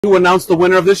To announce the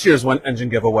winner of this year's engine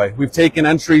giveaway. We've taken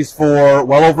entries for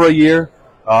well over a year,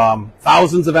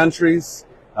 thousands of entries,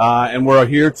 and we're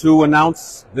here to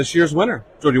announce this year's winner.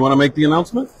 Joe, do you want to make the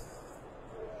announcement?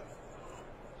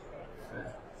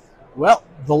 Well,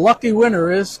 the lucky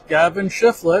winner is Gavin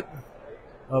Shifflet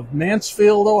of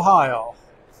Mansfield, Ohio.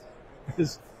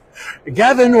 Is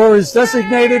Gavin or his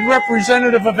designated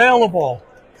representative available?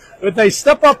 Would they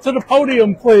step up to the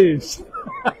podium, please?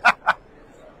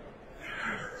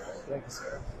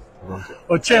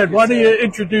 Well, Chad, why don't you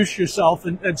introduce yourself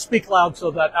and speak loud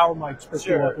so that our mics pick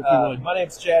you up, if you would. My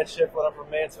name's Chad Shifflet. I'm from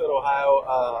Mansfield,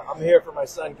 Ohio. I'm here for my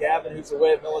son Gavin, who's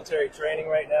away at military training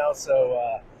right now.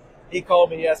 So he called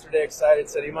me yesterday, excited,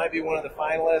 said he might be one of the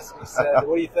finalists. He said,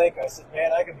 "What do you think?" I said,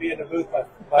 "Man, I could be in the booth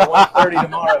by 1:30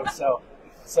 tomorrow."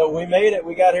 So we made it.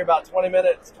 We got here about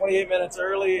 28 minutes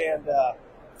early, and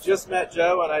just met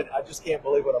Joe, and I just can't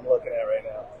believe what I'm looking at right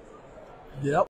now. Yep.